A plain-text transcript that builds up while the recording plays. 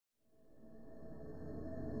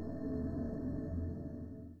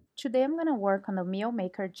Today I'm going to work on the Meal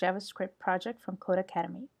Maker JavaScript project from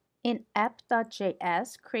Codecademy. In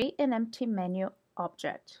app.js, create an empty menu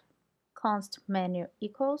object, const menu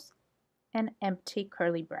equals, and empty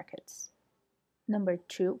curly brackets. Number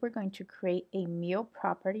 2, we're going to create a meal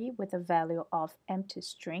property with a value of empty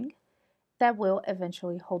string that will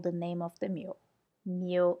eventually hold the name of the meal.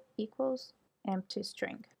 Meal equals empty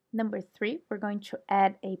string. Number 3, we're going to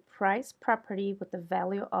add a price property with a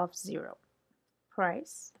value of 0.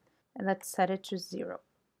 Price, and let's set it to 0.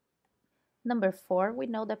 Number 4, we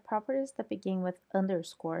know that properties that begin with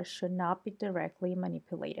underscore should not be directly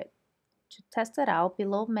manipulated. To test it out,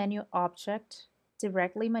 below menu object,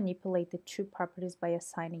 directly manipulate the two properties by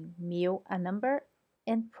assigning meal a number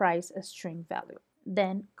and price a string value.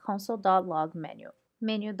 Then console.log menu.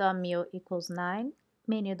 Menu.meal equals 9,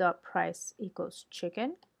 menu.price equals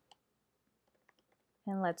chicken,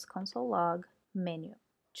 and let's console log menu.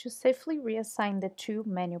 To safely reassign the two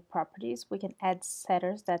menu properties, we can add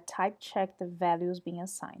setters that type check the values being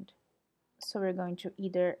assigned. So we're going to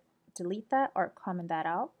either delete that or comment that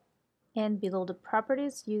out. And below the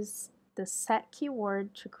properties, use the set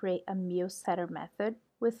keyword to create a meal setter method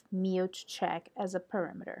with meal to check as a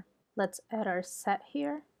parameter. Let's add our set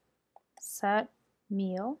here, set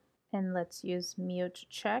meal, and let's use meal to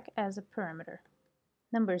check as a parameter.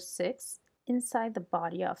 Number 6, inside the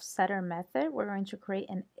body of setter method, we're going to create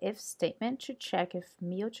an if statement to check if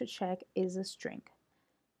meal to check is a string.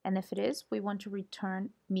 And if it is, we want to return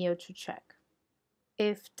meal to check.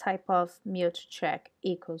 If type of meal to check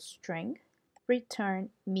equals string, return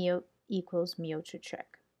meal equals meal to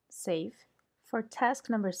check. Save. For task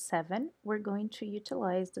number 7, we're going to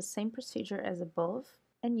utilize the same procedure as above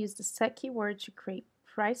and use the set keyword to create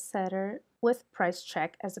price setter with price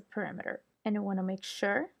check as a parameter. And you want to make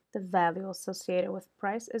sure the value associated with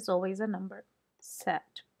price is always a number.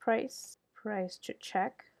 Set price, price to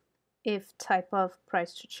check. If type of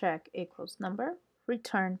price to check equals number,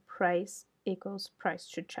 return price equals price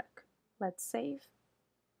to check. Let's save.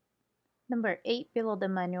 Number 8, below the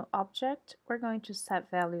menu object, we're going to set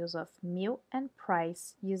values of meal and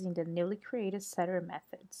price using the newly created setter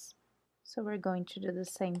methods. So we're going to do the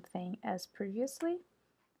same thing as previously,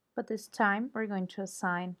 but this time we're going to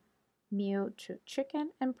assign meal to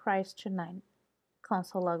chicken and price to 9.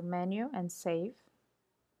 Console log menu and save.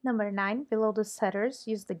 Number 9, below the setters,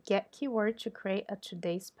 use the get keyword to create a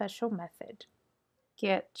today special method.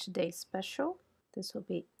 Get today special. This will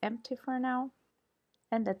be empty for now.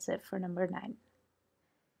 And that's it for number 9.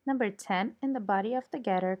 Number 10, in the body of the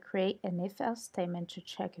getter, create an if-else statement to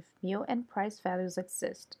check if meal and price values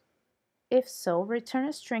exist. If so, return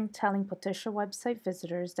a string telling potential website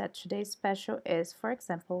visitors that today's special is, for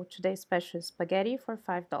example, today's special is spaghetti for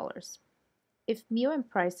 $5. If meal and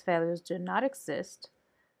price values do not exist,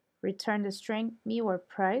 return the string meal or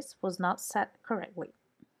price was not set correctly.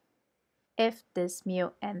 If this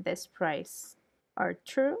meal and this price are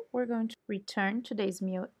true, we're going to return today's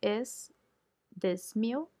meal is this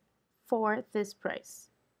meal for this price.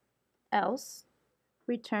 Else,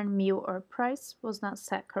 return meal or price was not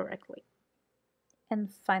set correctly. And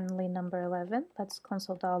finally, number 11, let's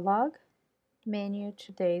console.log menu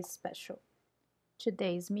today's special.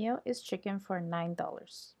 Today's meal is chicken for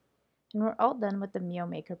 $9. And we're all done with the Meal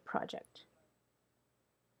Maker project.